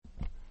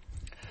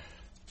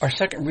Our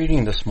second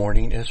reading this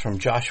morning is from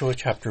Joshua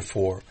chapter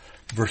 4,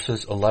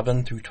 verses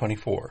 11 through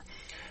 24.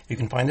 You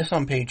can find this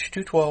on page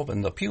 212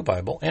 in the Pew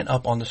Bible and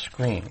up on the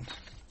screens.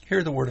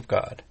 Hear the word of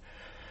God.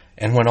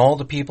 And when all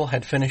the people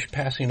had finished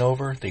passing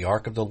over, the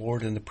ark of the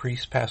Lord and the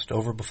priests passed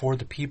over before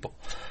the people.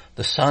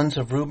 The sons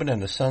of Reuben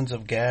and the sons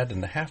of Gad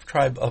and the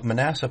half-tribe of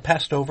Manasseh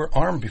passed over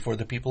armed before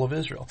the people of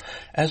Israel,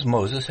 as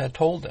Moses had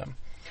told them.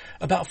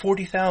 About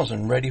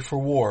 40,000 ready for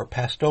war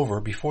passed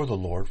over before the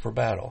Lord for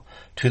battle,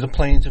 to the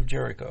plains of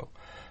Jericho.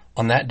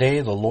 On that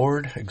day the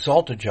Lord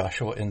exalted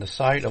Joshua in the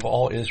sight of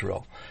all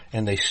Israel,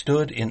 and they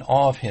stood in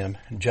awe of him,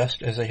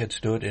 just as they had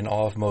stood in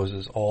awe of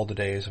Moses all the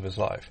days of his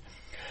life.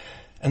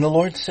 And the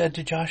Lord said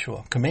to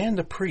Joshua, "Command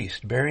the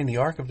priest bearing the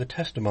ark of the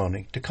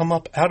testimony to come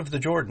up out of the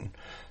Jordan."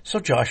 So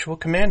Joshua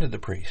commanded the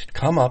priest,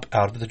 "Come up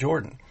out of the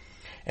Jordan."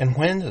 And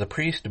when the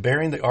priest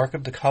bearing the ark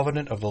of the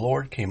covenant of the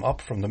Lord came up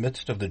from the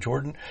midst of the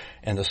Jordan,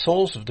 and the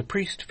soles of the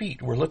priest's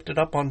feet were lifted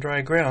up on dry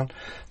ground,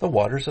 the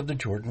waters of the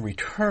Jordan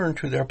returned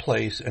to their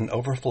place and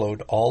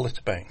overflowed all its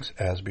banks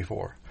as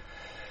before.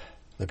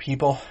 The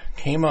people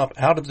came up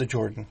out of the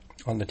Jordan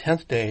on the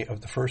 10th day of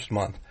the first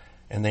month,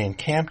 and they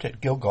encamped at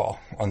Gilgal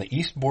on the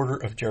east border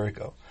of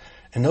Jericho.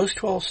 And those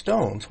 12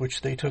 stones which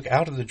they took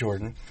out of the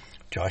Jordan,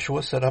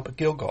 Joshua set up at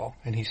Gilgal,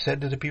 and he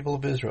said to the people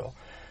of Israel,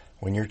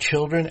 "When your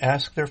children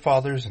ask their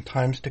fathers in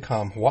times to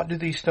come, 'What do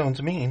these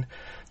stones mean?'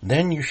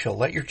 then you shall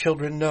let your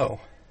children know.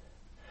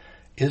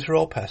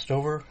 Israel passed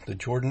over the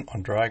Jordan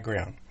on dry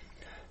ground.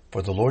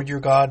 For the Lord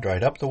your God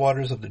dried up the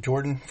waters of the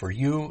Jordan for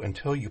you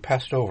until you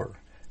passed over,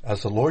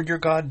 as the Lord your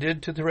God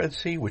did to the Red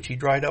Sea, which he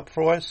dried up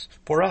for us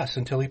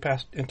until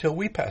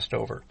we passed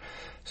over,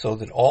 so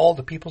that all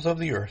the peoples of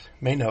the earth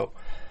may know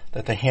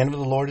that the hand of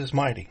the Lord is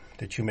mighty,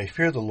 that you may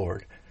fear the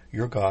Lord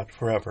your God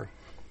forever."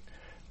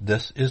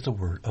 This is the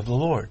word of the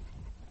Lord.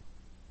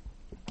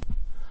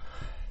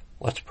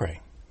 Let's pray.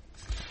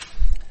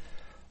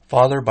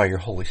 Father, by your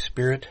Holy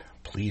Spirit,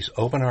 please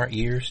open our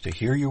ears to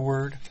hear your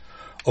word,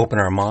 open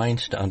our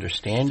minds to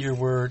understand your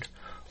word,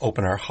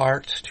 open our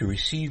hearts to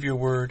receive your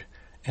word,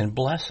 and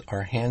bless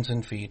our hands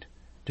and feet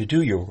to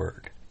do your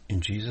word.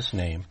 In Jesus'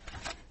 name,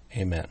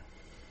 amen.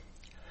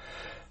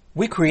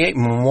 We create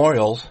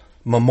memorials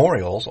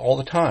all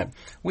the time.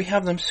 We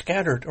have them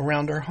scattered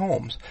around our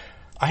homes.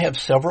 I have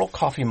several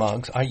coffee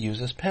mugs I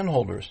use as pen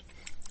holders.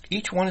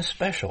 Each one is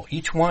special.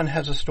 Each one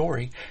has a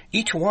story.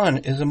 Each one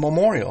is a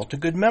memorial to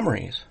good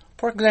memories.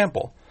 For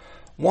example,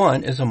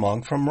 one is a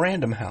mug from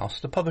Random House,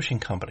 the publishing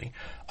company.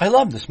 I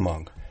love this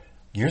mug.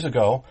 Years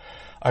ago,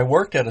 I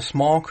worked at a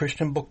small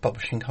Christian book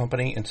publishing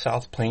company in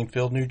South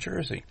Plainfield, New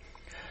Jersey.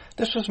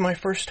 This was my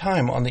first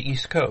time on the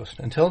East Coast.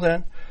 Until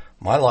then,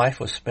 my life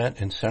was spent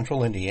in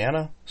central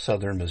Indiana,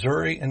 southern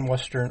Missouri, and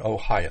western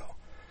Ohio.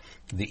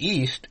 The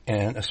East,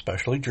 and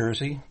especially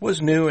Jersey,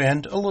 was new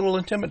and a little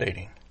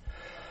intimidating.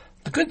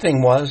 The good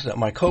thing was that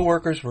my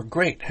coworkers were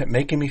great at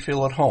making me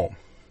feel at home.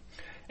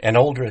 An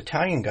older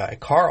Italian guy,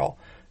 Carl,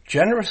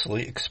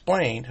 generously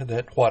explained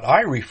that what I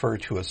refer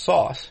to as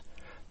sauce,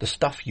 the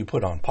stuff you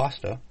put on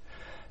pasta,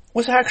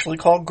 was actually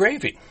called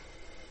gravy.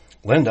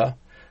 Linda,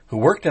 who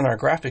worked in our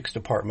graphics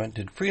department,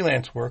 did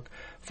freelance work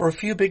for a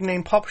few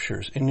big-name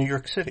publishers in New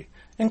York City,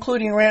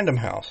 including Random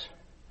House.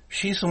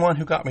 She's the one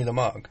who got me the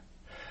mug.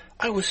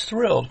 I was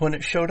thrilled when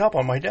it showed up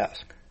on my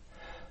desk.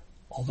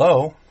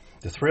 Although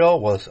the thrill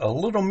was a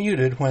little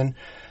muted when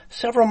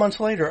several months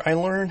later I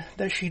learned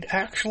that she'd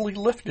actually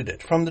lifted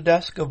it from the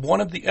desk of one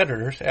of the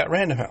editors at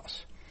Random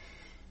House.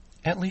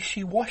 At least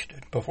she washed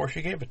it before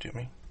she gave it to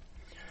me.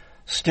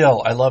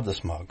 Still, I love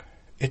this mug.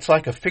 It's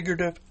like a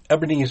figurative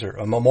Ebenezer,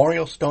 a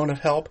memorial stone of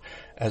help,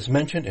 as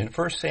mentioned in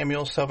 1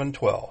 Samuel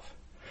 7:12.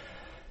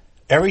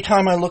 Every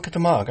time I look at the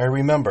mug, I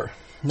remember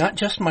not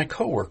just my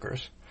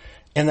coworkers,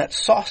 and that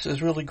sauce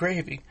is really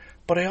gravy,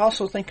 but I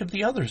also think of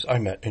the others I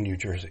met in New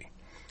Jersey.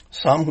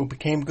 Some who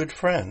became good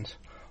friends,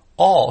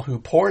 all who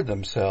poured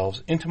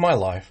themselves into my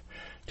life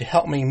to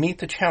help me meet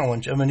the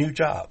challenge of a new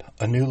job,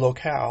 a new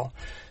locale,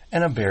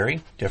 and a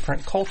very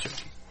different culture.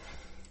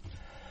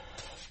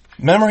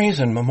 Memories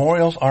and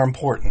memorials are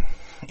important.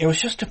 It was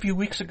just a few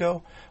weeks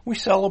ago we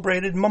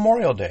celebrated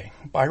Memorial Day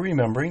by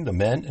remembering the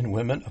men and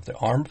women of the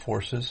armed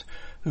forces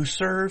who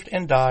served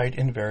and died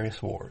in various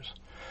wars.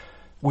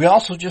 We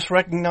also just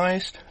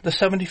recognized the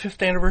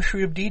 75th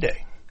anniversary of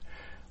D-Day.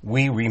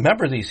 We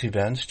remember these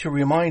events to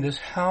remind us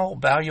how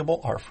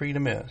valuable our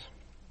freedom is.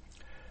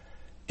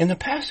 In the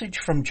passage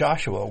from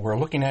Joshua we're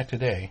looking at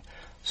today,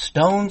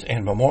 stones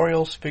and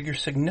memorials figure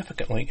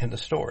significantly in the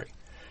story.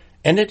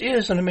 And it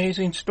is an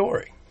amazing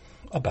story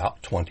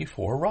about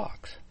 24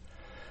 rocks.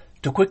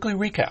 To quickly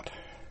recap,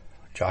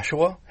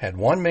 Joshua had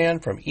one man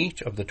from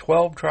each of the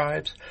 12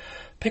 tribes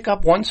pick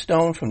up one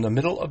stone from the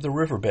middle of the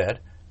riverbed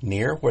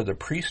near where the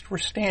priests were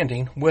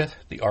standing with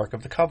the Ark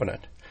of the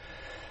Covenant.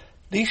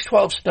 These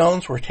 12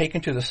 stones were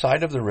taken to the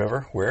side of the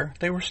river where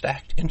they were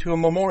stacked into a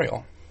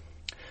memorial.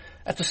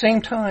 At the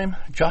same time,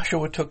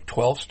 Joshua took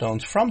 12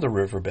 stones from the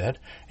riverbed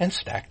and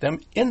stacked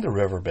them in the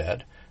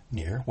riverbed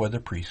near where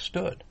the priest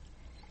stood.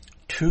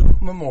 2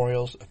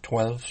 memorials of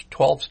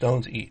 12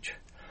 stones each.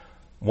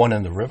 One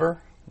in the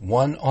river,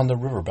 one on the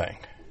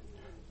riverbank.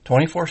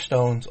 24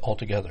 stones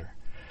altogether.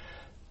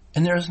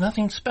 And there is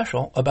nothing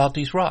special about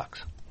these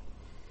rocks.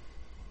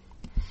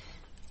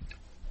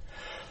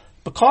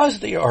 Because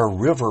they are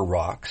river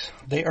rocks,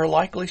 they are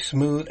likely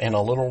smooth and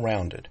a little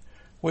rounded,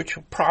 which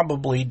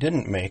probably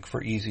didn't make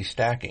for easy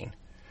stacking.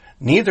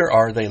 Neither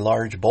are they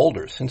large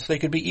boulders, since they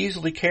could be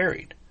easily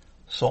carried.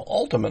 So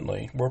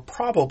ultimately, we're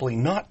probably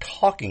not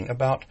talking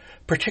about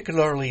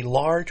particularly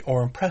large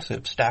or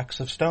impressive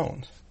stacks of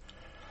stones.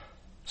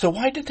 So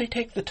why did they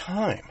take the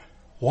time?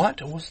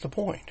 What was the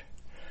point?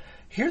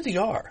 Here they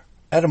are,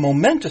 at a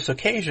momentous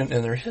occasion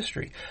in their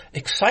history.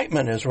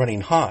 Excitement is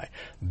running high.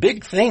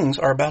 Big things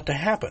are about to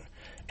happen.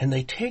 And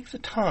they take the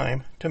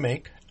time to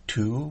make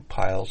 2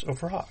 piles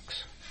of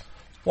rocks.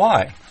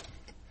 Why?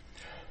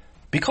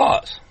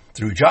 Because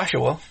through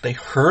Joshua, they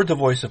heard the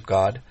voice of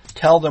God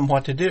tell them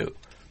what to do,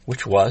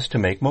 which was to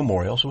make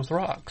memorials with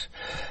rocks.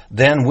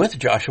 Then with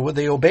Joshua,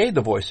 they obeyed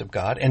the voice of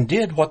God and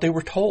did what they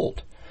were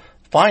told.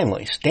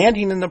 Finally,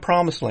 standing in the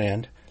promised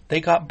land, they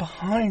got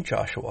behind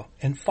Joshua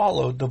and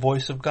followed the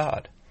voice of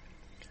God.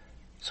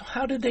 So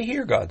how did they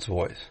hear God's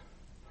voice?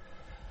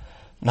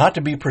 Not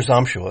to be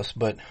presumptuous,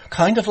 but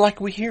kind of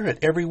like we hear it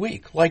every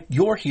week, like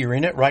you're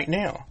hearing it right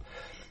now.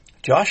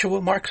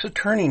 Joshua marks a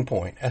turning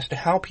point as to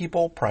how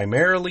people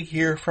primarily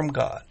hear from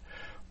God.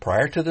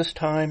 Prior to this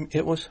time,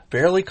 it was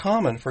fairly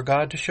common for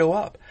God to show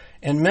up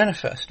and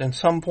manifest in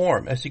some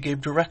form as he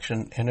gave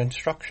direction and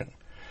instruction.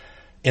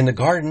 In the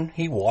garden,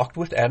 he walked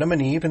with Adam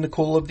and Eve in the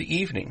cool of the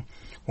evening.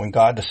 When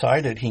God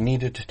decided he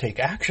needed to take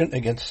action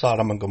against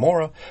Sodom and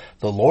Gomorrah,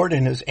 the Lord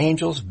and his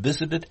angels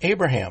visited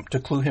Abraham to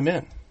clue him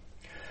in.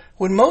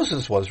 When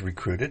Moses was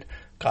recruited,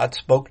 God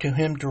spoke to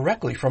him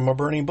directly from a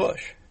burning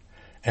bush.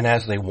 And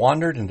as they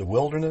wandered in the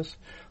wilderness,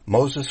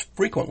 Moses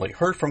frequently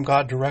heard from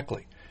God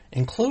directly,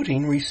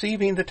 including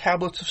receiving the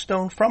tablets of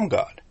stone from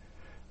God.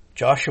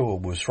 Joshua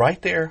was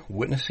right there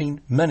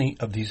witnessing many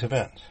of these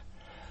events.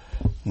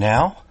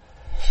 Now,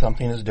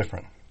 something is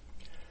different.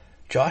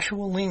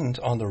 Joshua leans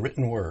on the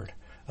written word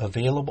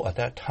available at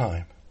that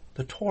time,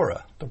 the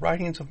Torah, the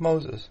writings of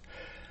Moses,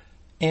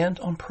 and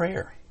on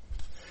prayer.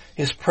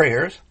 His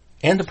prayers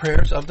and the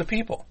prayers of the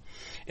people.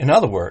 In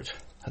other words,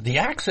 the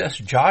access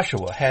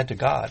Joshua had to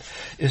God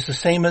is the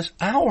same as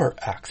our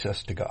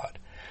access to God.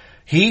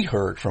 He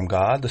heard from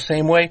God the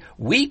same way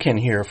we can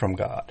hear from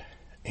God.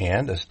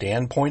 And as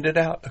Dan pointed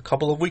out a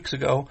couple of weeks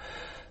ago,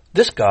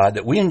 this God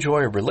that we enjoy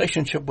a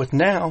relationship with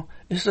now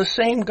is the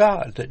same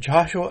God that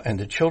Joshua and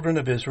the children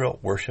of Israel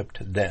worshipped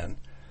then.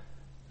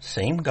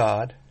 Same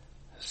God,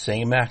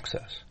 same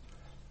access.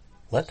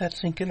 Let that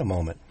sink in a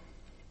moment.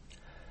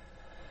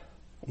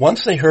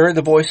 Once they heard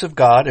the voice of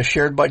God as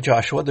shared by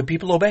Joshua, the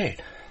people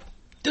obeyed.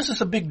 This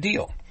is a big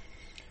deal.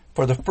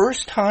 For the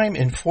first time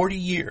in 40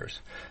 years,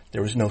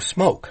 there was no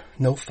smoke,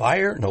 no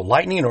fire, no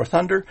lightning or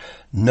thunder,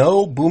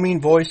 no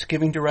booming voice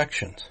giving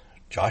directions.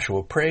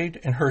 Joshua prayed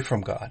and heard from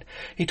God.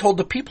 He told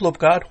the people of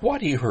God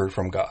what he heard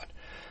from God.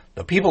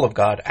 The people of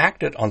God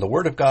acted on the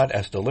word of God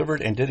as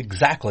delivered and did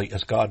exactly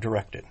as God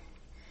directed.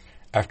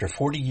 After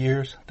 40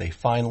 years, they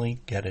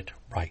finally get it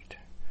right.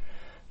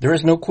 There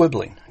is no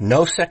quibbling,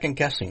 no second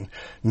guessing,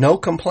 no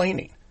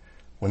complaining.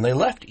 When they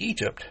left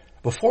Egypt,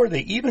 before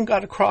they even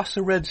got across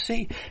the Red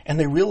Sea and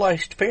they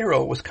realized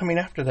Pharaoh was coming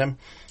after them,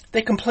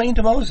 they complained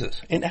to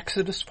Moses in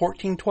Exodus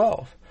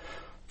 14:12.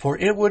 For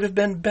it would have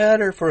been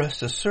better for us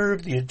to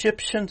serve the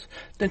Egyptians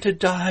than to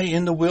die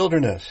in the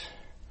wilderness.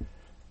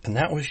 And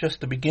that was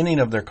just the beginning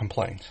of their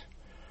complaints.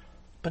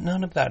 But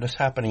none of that is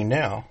happening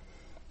now.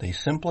 They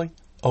simply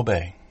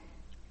obey.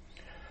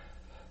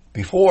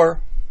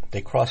 Before,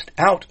 they crossed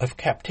out of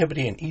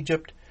captivity in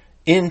Egypt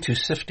into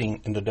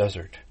sifting in the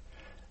desert.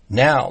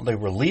 Now they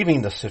were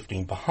leaving the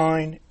sifting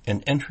behind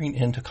and entering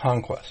into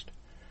conquest.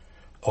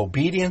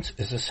 Obedience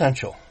is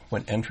essential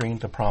when entering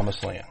the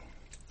promised land.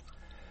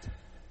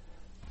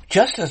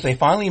 Just as they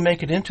finally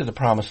make it into the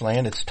promised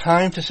land, it's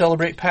time to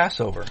celebrate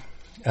Passover.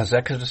 As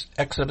Exodus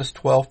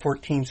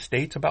 12:14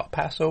 states about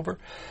Passover,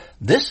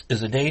 this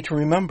is a day to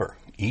remember.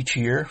 Each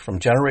year, from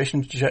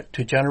generation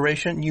to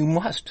generation, you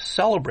must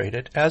celebrate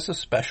it as a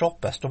special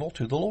festival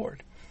to the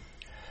Lord.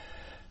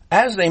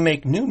 As they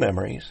make new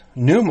memories,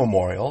 new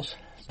memorials,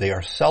 they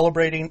are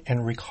celebrating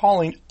and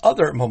recalling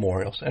other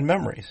memorials and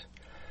memories.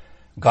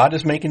 God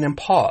is making them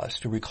pause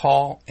to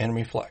recall and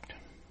reflect.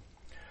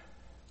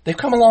 They've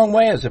come a long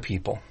way as a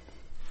people.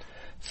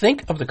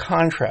 Think of the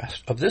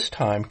contrast of this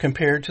time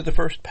compared to the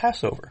first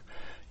Passover.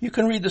 You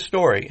can read the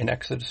story in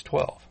Exodus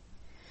 12.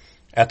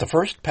 At the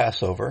first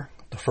Passover,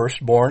 the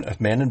firstborn of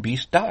man and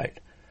beast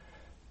died.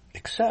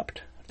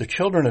 Except the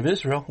children of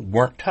Israel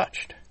weren't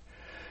touched.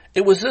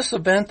 It was this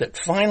event that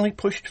finally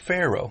pushed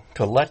Pharaoh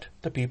to let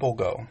the people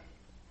go.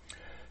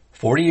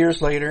 40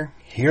 years later,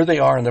 here they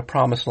are in the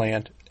promised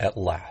land at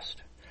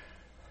last.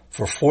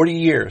 For 40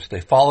 years, they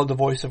followed the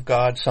voice of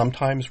God,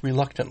 sometimes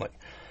reluctantly.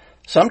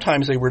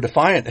 Sometimes they were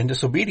defiant and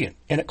disobedient,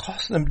 and it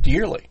cost them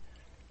dearly.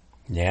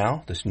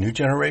 Now, this new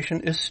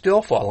generation is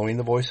still following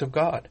the voice of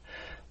God.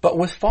 but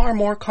with far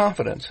more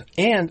confidence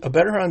and a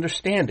better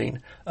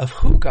understanding of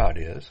who God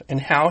is and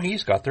how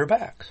He's got their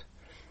backs.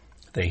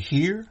 They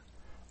hear,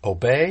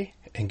 obey,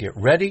 and get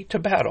ready to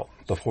battle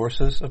the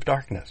forces of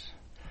darkness.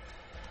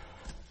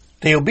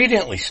 They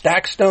obediently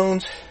stacked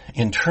stones,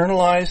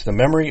 internalized the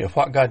memory of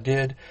what God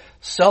did,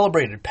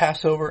 celebrated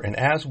Passover, and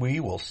as we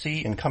will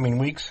see in coming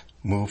weeks,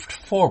 moved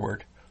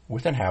forward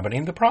with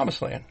inhabiting the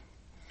Promised Land.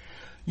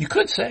 You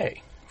could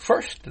say,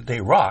 first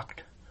they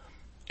rocked,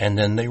 and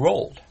then they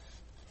rolled.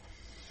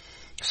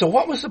 So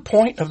what was the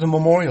point of the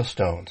memorial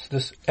stones,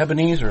 this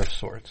Ebenezer of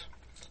sorts?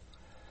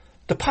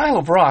 The pile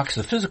of rocks,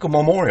 the physical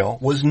memorial,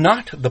 was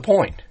not the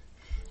point.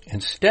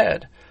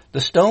 Instead, the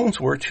stones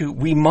were to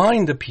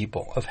remind the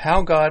people of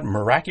how God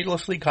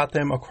miraculously got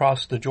them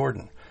across the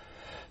Jordan,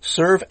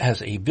 serve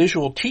as a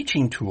visual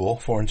teaching tool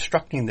for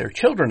instructing their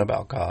children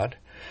about God,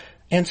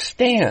 and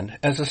stand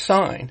as a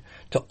sign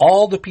to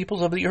all the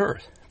peoples of the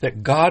earth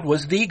that God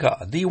was the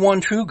God, the one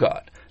true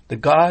God, the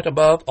God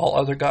above all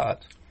other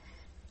gods.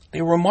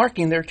 They were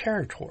marking their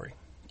territory,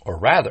 or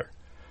rather,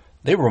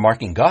 they were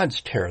marking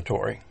God's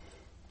territory.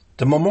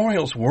 The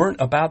memorials weren't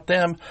about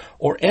them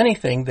or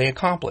anything they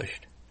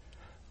accomplished.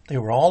 They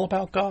were all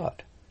about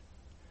God.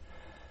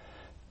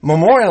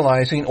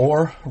 Memorializing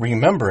or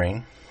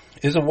remembering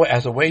is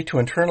as a way to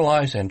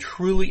internalize and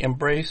truly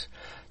embrace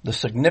the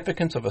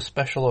significance of a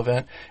special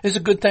event is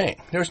a good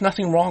thing. There's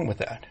nothing wrong with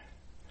that.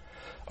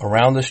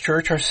 Around this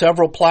church are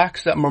several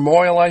plaques that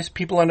memorialize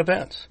people and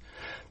events.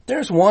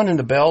 There's one in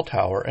the bell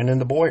tower and in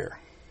the boyer.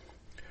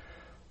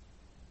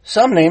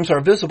 Some names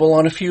are visible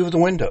on a few of the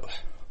windows.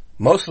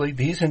 Mostly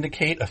these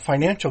indicate a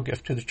financial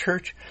gift to the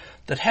church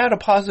that had a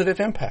positive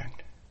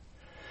impact.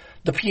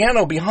 The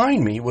piano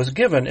behind me was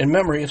given in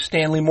memory of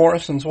Stanley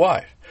Morrison's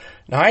wife.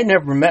 Now, I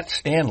never met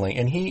Stanley,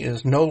 and he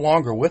is no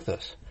longer with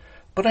us.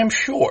 But I'm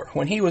sure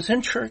when he was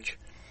in church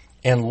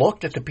and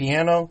looked at the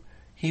piano,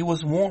 he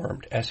was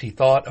warmed as he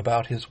thought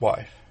about his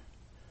wife.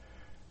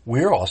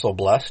 We're also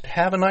blessed to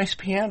have a nice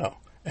piano,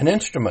 an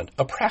instrument,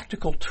 a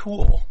practical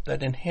tool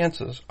that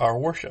enhances our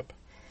worship.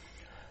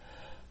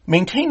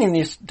 Maintaining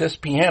this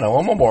piano,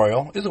 a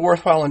memorial, is a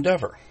worthwhile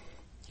endeavor.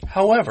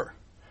 However,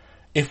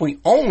 if we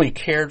only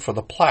cared for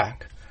the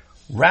plaque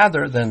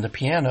rather than the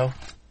piano,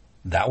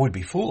 that would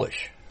be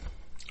foolish.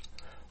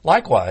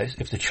 Likewise,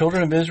 if the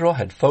children of Israel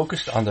had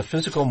focused on the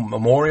physical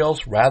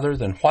memorials rather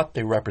than what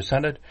they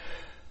represented,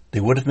 they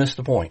would have missed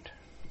the point.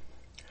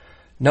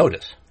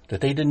 Notice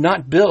that they did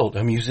not build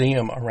a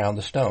museum around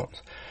the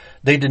stones.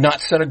 They did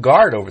not set a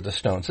guard over the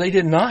stones. They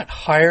did not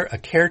hire a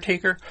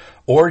caretaker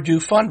or do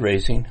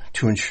fundraising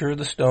to ensure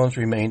the stones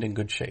remained in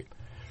good shape.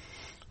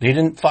 They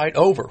didn't fight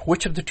over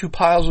which of the two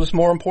piles was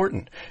more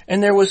important,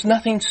 and there was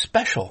nothing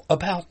special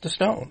about the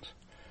stones.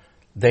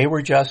 They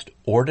were just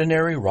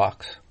ordinary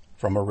rocks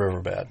from a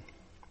riverbed.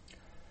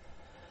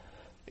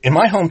 In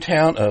my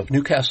hometown of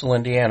Newcastle,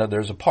 Indiana,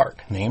 there's a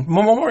park named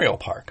Memorial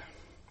Park.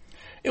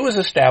 It was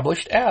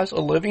established as a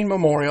living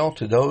memorial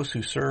to those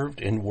who served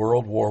in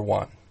World War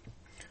I.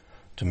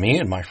 To me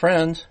and my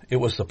friends, it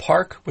was the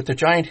park with the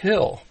giant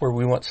hill where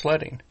we went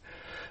sledding,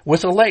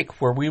 with a lake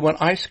where we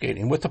went ice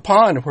skating, with the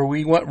pond where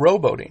we went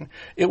rowboating.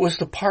 It was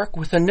the park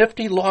with the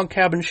nifty log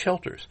cabin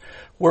shelters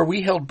where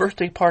we held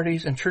birthday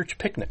parties and church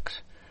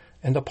picnics,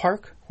 and the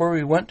park where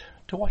we went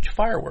to watch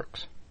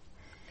fireworks.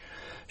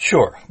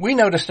 Sure, we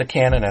noticed a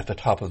cannon at the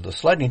top of the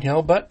sledding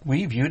hill, but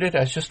we viewed it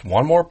as just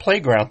one more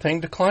playground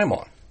thing to climb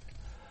on.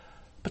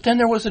 But then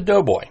there was a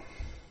doughboy.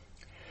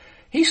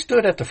 He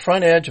stood at the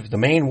front edge of the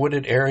main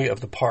wooded area of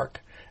the park,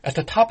 at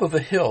the top of a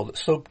hill that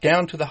sloped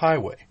down to the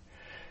highway.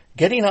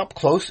 Getting up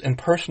close and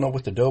personal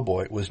with the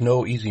doughboy was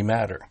no easy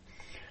matter.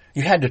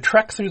 You had to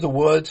trek through the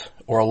woods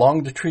or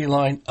along the tree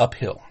line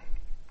uphill.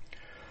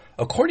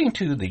 According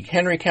to the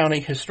Henry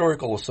County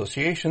Historical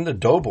Association, the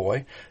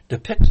doughboy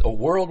depicts a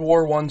World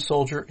War I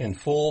soldier in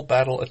full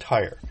battle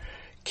attire,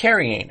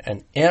 carrying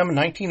an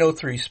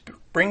M1903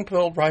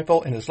 Springfield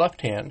rifle in his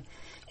left hand,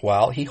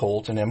 while he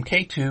holds an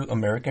Mk2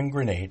 American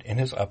grenade in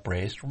his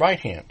upraised right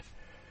hand.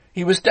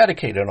 He was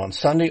dedicated on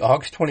Sunday,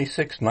 August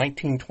 26,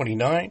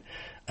 1929,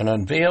 and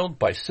unveiled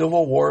by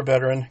Civil War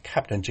veteran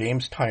Captain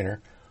James Tyner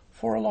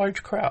for a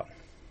large crowd.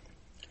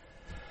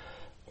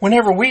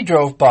 Whenever we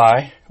drove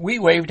by, we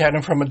waved at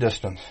him from a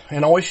distance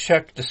and always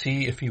checked to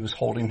see if he was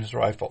holding his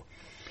rifle.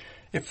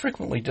 It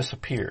frequently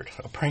disappeared,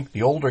 a prank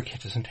the older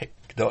kids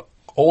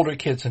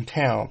in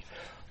town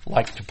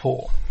liked to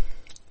pull.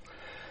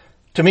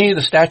 To me,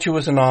 the statue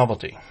was a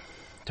novelty.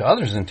 To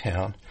others in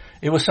town,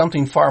 it was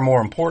something far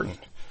more important.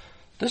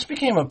 This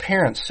became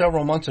apparent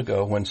several months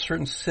ago when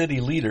certain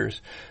city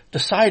leaders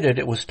decided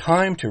it was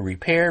time to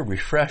repair,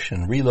 refresh,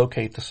 and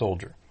relocate the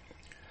soldier.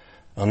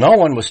 Well, no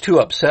one was too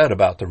upset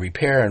about the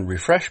repair and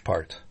refresh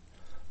parts,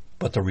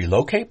 but the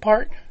relocate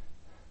part?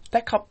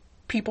 That caught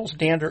people's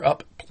dander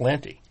up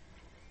plenty.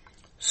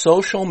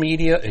 Social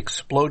media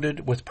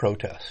exploded with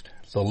protest.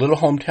 The little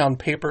hometown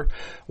paper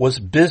was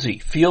busy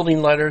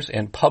fielding letters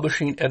and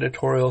publishing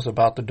editorials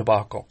about the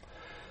debacle.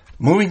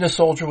 Moving the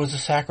soldier was a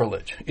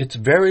sacrilege. Its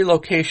very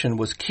location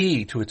was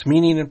key to its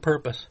meaning and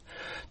purpose.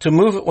 To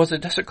move it was a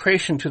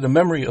desecration to the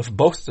memory of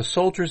both the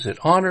soldiers it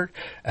honored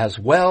as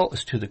well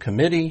as to the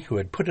committee who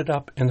had put it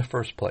up in the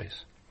first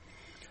place.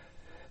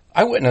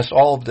 I witnessed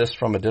all of this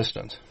from a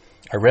distance.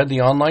 I read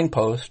the online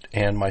post,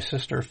 and my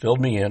sister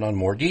filled me in on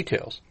more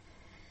details.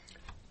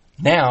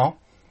 Now,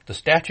 the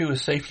statue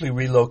is safely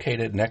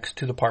relocated next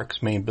to the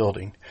park's main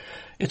building.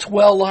 It's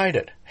well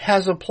lighted,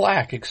 has a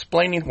plaque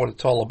explaining what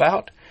it's all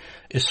about,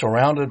 is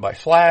surrounded by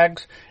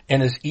flags,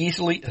 and is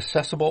easily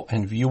accessible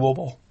and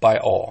viewable by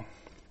all.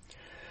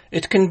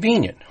 It's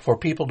convenient for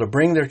people to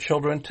bring their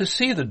children to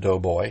see the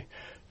doughboy,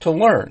 to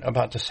learn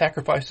about the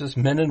sacrifices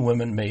men and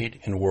women made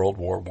in World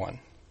War I.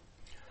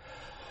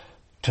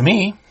 To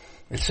me,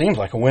 it seems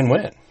like a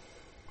win-win.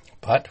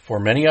 But for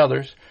many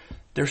others,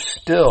 they're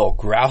still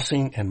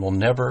grousing and will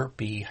never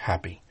be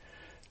happy.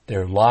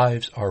 Their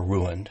lives are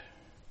ruined.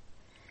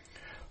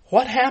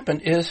 What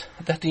happened is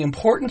that the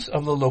importance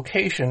of the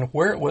location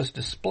where it was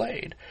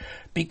displayed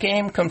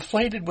became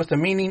conflated with the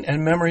meaning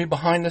and memory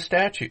behind the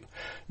statue.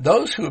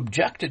 Those who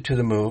objected to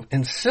the move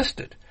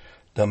insisted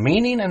the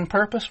meaning and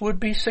purpose would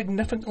be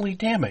significantly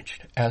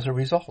damaged as a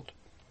result.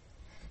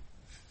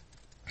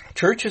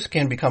 Churches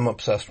can become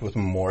obsessed with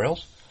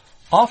memorials,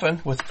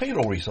 often with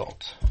fatal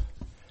results.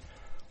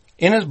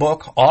 In his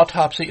book,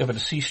 Autopsy of a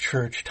Deceased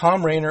Church,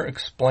 Tom Rainer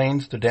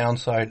explains the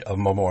downside of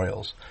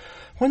memorials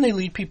when they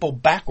lead people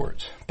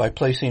backwards by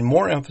placing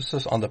more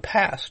emphasis on the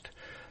past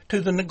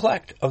to the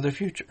neglect of the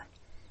future.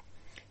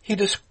 He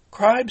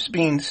describes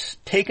being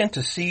taken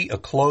to see a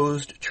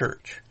closed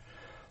church.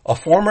 A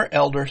former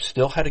elder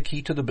still had a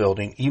key to the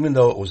building, even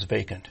though it was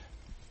vacant.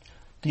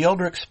 The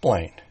elder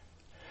explained,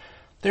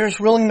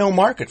 "There's really no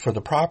market for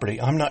the property.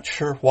 I'm not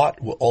sure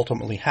what will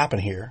ultimately happen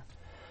here."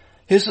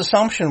 His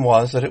assumption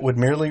was that it would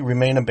merely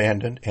remain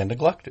abandoned and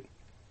neglected.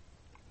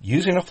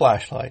 Using a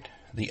flashlight,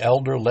 the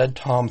elder led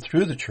Tom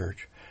through the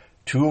church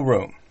to a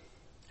room.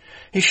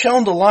 He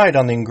shone the light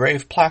on the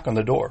engraved plaque on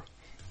the door.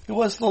 It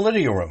was the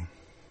Lydia room.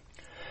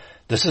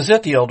 "This is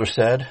it," the elder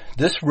said.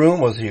 "This room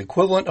was the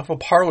equivalent of a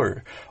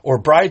parlor or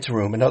bride's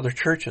room in other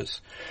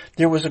churches.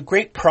 There was a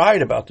great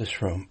pride about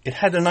this room. It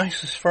had the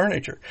nicest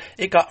furniture.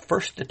 It got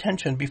first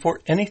attention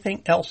before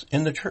anything else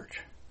in the church."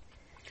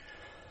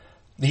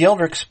 The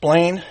elder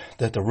explained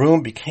that the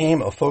room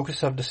became a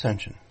focus of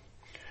dissension.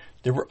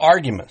 There were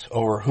arguments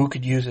over who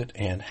could use it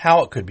and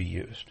how it could be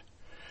used.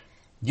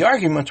 "The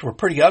arguments were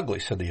pretty ugly,"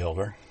 said the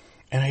elder,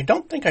 "and I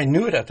don't think I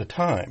knew it at the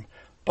time,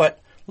 but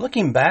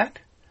looking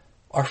back,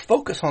 our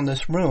focus on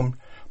this room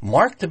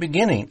marked the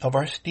beginning of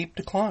our steep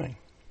decline."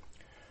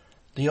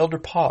 The elder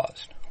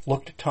paused,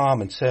 looked at Tom,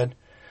 and said,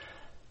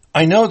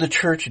 "I know the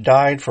church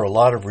died for a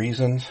lot of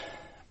reasons,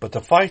 but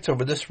the fights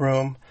over this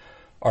room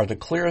are the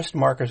clearest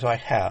markers I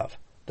have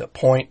that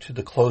point to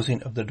the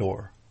closing of the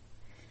door.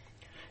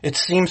 It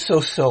seems so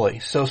silly,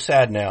 so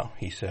sad now,"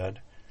 he said.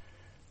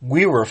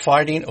 "We were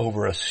fighting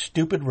over a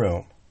stupid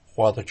room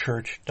while the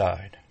church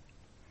died."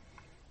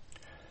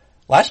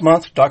 Last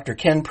month, Dr.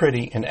 Ken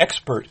Priddy, an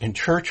expert in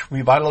church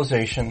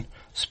revitalization,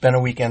 spent a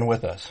weekend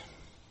with us.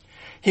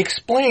 He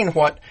explained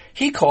what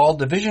he called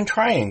the vision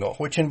triangle,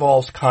 which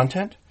involves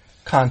content,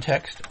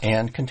 context,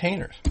 and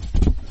containers.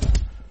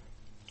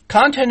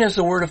 Content is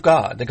the Word of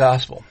God, the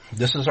gospel.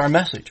 This is our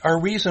message, our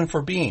reason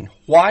for being,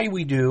 why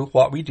we do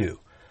what we do,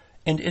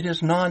 and it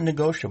is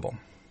non-negotiable.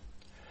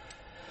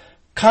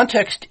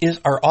 Context is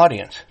our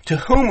audience, to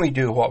whom we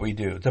do what we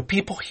do, the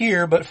people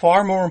here, but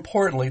far more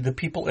importantly, the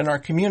people in our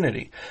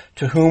community,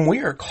 to whom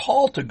we are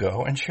called to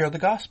go and share the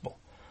gospel,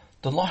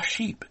 the lost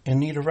sheep in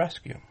need of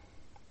rescue.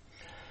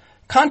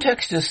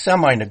 Context is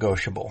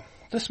semi-negotiable.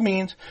 This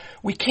means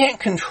we can't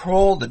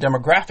control the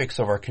demographics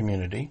of our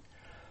community,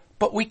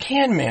 but we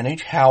can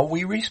manage how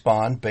we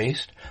respond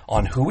based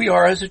on who we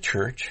are as a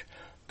church,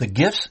 the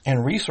gifts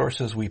and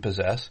resources we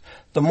possess,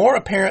 the more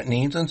apparent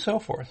needs, and so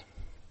forth.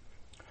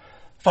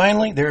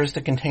 Finally, there is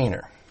the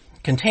container.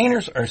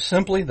 Containers are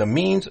simply the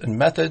means and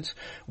methods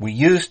we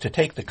use to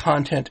take the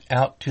content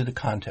out to the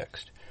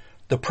context,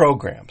 the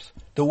programs,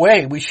 the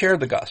way we share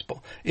the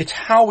gospel. It's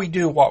how we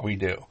do what we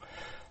do.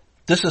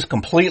 This is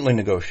completely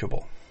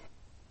negotiable.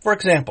 For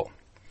example,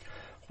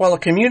 while a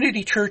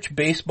community church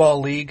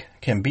baseball league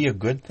can be a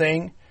good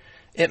thing,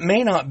 it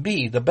may not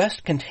be the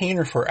best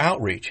container for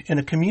outreach in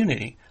a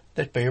community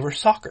that favors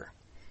soccer,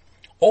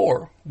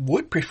 or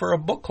would prefer a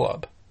book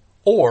club,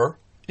 or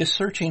is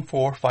searching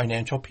for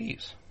financial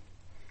peace.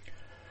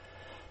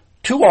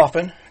 Too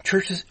often,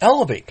 churches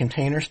elevate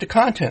containers to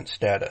content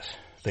status.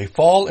 They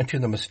fall into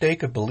the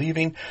mistake of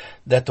believing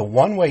that the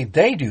one way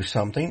they do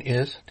something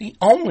is the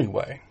only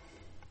way,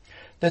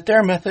 that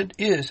their method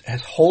is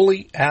as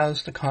holy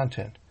as the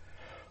content,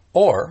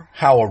 or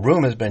how a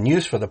room has been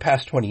used for the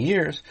past 20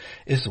 years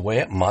is the way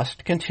it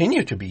must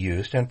continue to be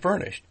used and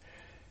furnished,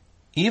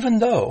 even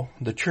though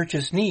the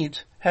church's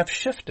needs have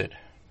shifted.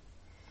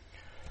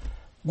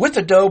 With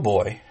the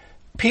doughboy,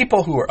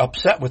 people who were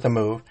upset with the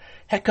move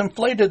had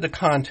conflated the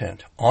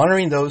content,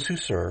 honoring those who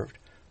served,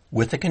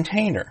 with the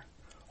container,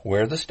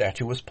 where the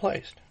statue was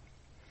placed.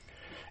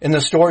 In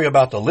the story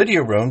about the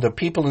Lydia room, the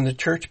people in the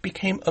church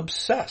became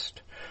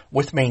obsessed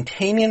with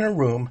maintaining a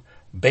room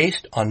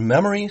based on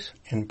memories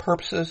and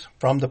purposes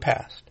from the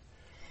past.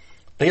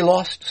 They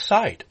lost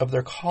sight of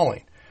their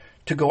calling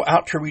to go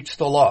out to reach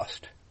the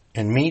lost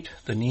and meet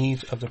the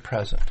needs of the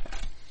present.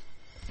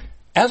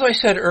 As I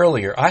said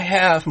earlier, I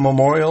have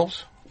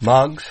memorials,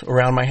 mugs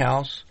around my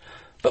house,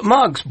 but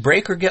mugs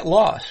break or get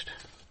lost.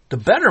 The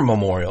better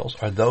memorials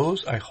are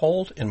those I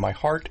hold in my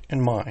heart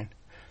and mind.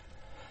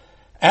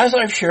 As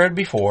I've shared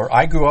before,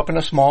 I grew up in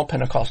a small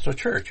Pentecostal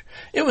church.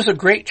 It was a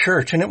great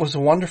church and it was a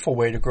wonderful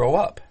way to grow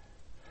up.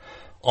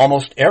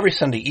 Almost every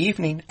Sunday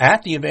evening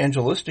at the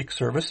evangelistic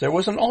service, there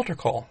was an altar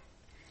call.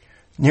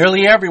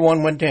 Nearly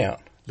everyone went down,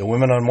 the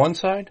women on one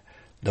side,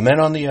 the men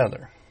on the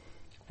other.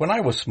 When I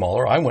was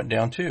smaller, I went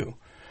down too,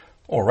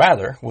 or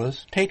rather,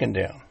 was taken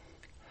down.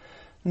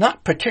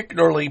 Not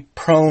particularly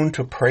prone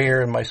to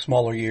prayer in my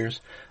smaller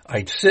years,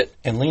 I'd sit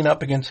and lean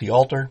up against the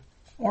altar,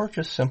 or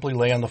just simply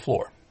lay on the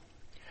floor.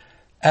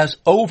 As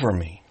over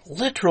me,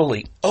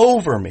 literally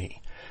over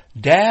me,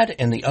 Dad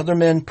and the other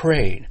men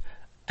prayed,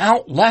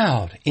 out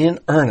loud, in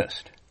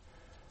earnest.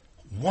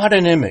 What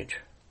an image!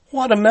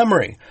 What a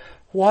memory!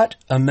 What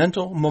a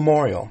mental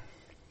memorial!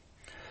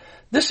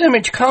 This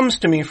image comes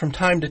to me from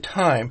time to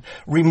time,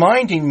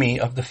 reminding me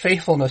of the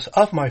faithfulness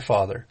of my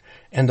father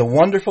and the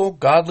wonderful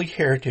godly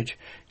heritage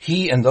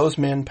he and those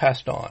men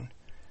passed on.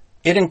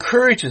 It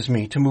encourages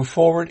me to move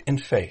forward in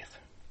faith.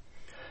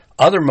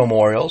 Other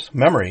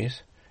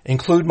memories,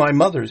 include my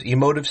mother's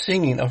emotive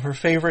singing of her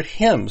favorite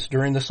hymns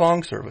during the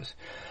song service.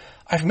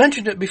 I've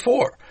mentioned it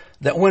before,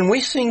 that when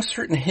we sing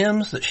certain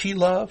hymns that she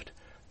loved,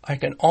 I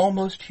can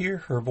almost hear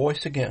her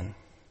voice again.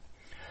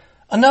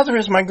 Another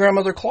is my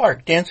grandmother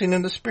Clark dancing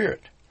in the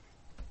Spirit.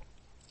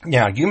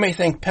 Now, you may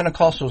think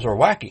Pentecostals are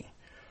wacky,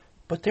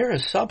 but there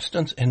is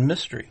substance and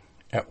mystery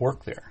at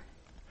work there.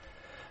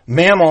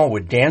 Mamaw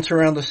would dance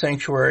around the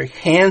sanctuary,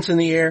 hands in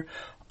the air,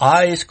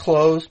 eyes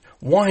closed,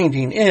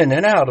 winding in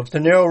and out of the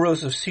narrow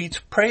rows of seats,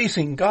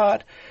 praising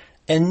God,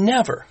 and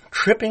never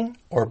tripping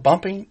or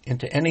bumping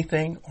into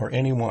anything or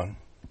anyone.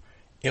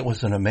 It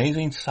was an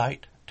amazing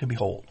sight to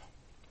behold.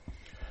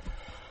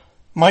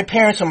 My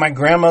parents and my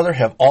grandmother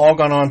have all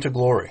gone on to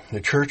glory.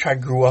 The church I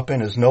grew up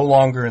in is no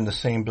longer in the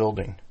same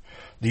building.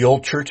 The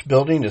old church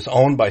building is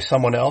owned by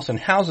someone else and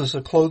houses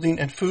a clothing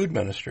and food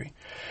ministry.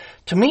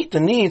 To meet the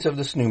needs of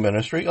this new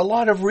ministry, a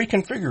lot of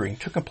reconfiguring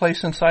took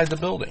place inside the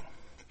building.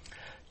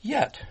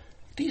 Yet,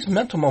 these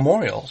mental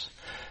memorials,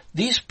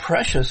 these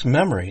precious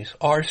memories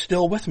are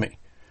still with me.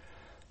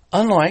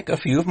 Unlike a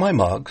few of my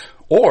mugs,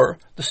 or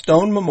the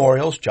stone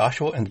memorials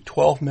Joshua and the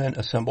 12 men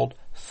assembled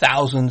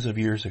thousands of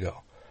years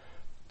ago.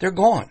 They're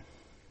gone.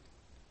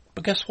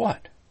 But guess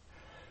what?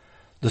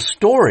 The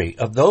story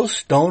of those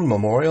stone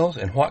memorials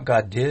and what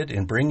God did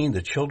in bringing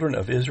the children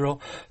of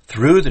Israel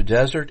through the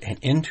desert and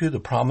into the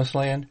promised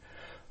land,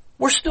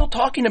 we're still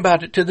talking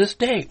about it to this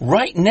day,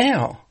 right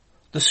now.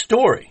 The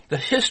story, the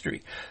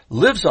history,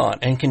 lives on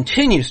and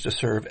continues to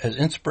serve as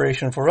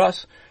inspiration for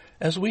us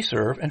as we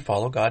serve and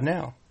follow God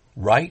now,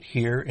 right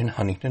here in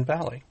Huntington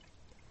Valley.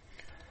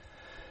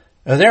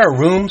 Now, there are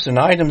rooms and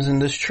items in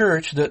this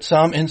church that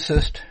some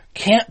insist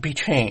can't be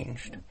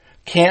changed,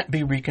 can't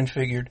be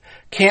reconfigured,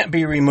 can't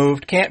be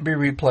removed, can't be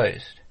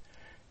replaced,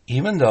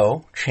 even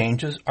though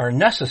changes are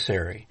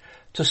necessary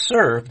to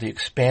serve the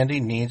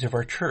expanding needs of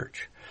our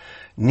church.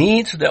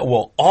 Needs that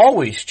will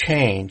always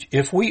change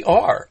if we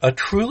are a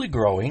truly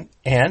growing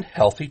and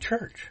healthy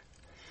church.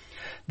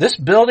 This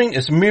building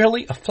is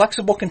merely a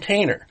flexible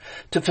container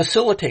to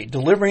facilitate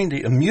delivering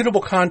the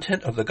immutable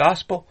content of the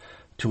gospel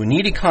to a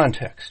needy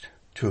context,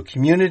 to a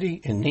community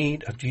in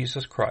need of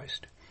Jesus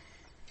Christ.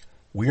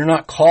 We are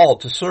not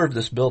called to serve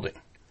this building.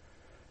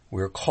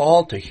 We are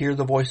called to hear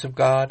the voice of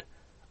God,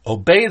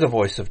 obey the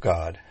voice of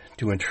God,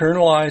 to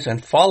internalize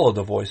and follow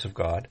the voice of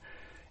God,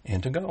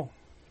 and to go.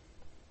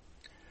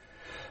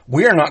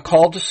 We are not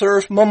called to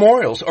serve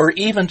memorials or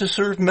even to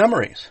serve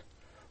memories.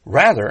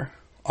 Rather,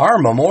 our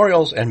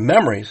memorials and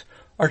memories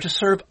are to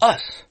serve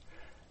us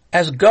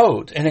as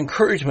goads and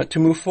encouragement to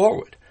move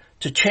forward,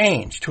 to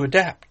change, to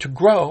adapt, to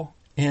grow,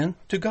 and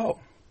to go.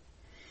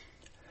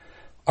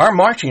 Our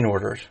marching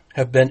orders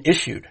have been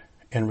issued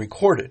and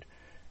recorded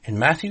in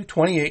Matthew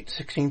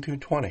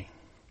 28:16-20.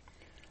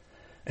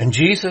 And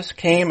Jesus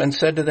came and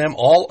said to them,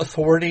 all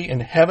authority in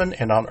heaven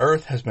and on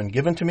earth has been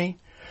given to me.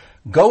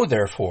 Go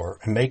therefore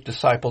and make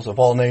disciples of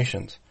all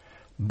nations,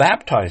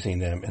 baptizing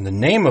them in the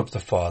name of the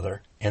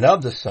Father and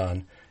of the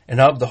Son and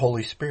of the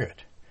Holy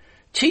Spirit,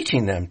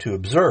 teaching them to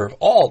observe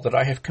all that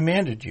I have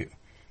commanded you.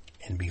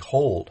 And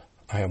behold,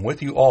 I am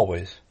with you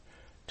always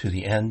to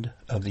the end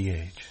of the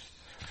age.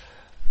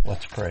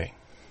 Let's pray.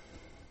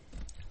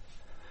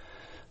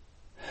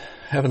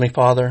 Heavenly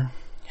Father,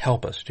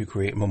 help us to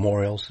create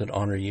memorials that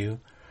honor you,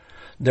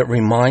 that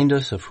remind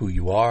us of who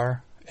you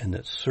are, and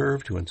that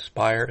serve to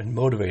inspire and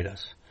motivate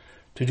us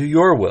to do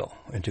your will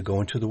and to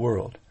go into the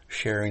world,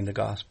 sharing the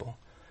gospel.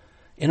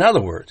 In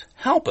other words,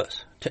 help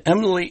us to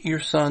emulate your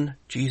Son,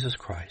 Jesus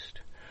Christ,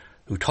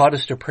 who taught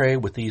us to pray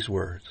with these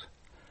words,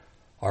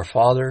 Our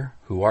Father,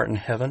 who art in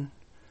heaven,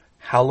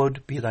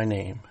 hallowed be thy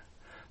name.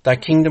 Thy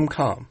kingdom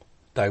come,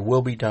 thy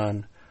will be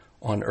done,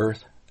 on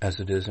earth as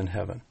it is in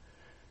heaven.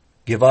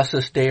 Give us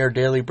this day our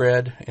daily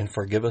bread, and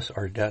forgive us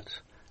our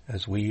debts,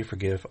 as we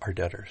forgive our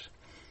debtors.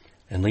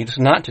 And lead us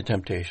not to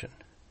temptation,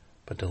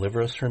 but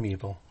deliver us from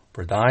evil.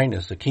 For thine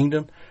is the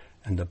kingdom,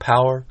 and the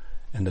power,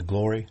 and the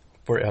glory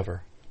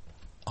forever.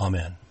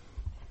 Amen.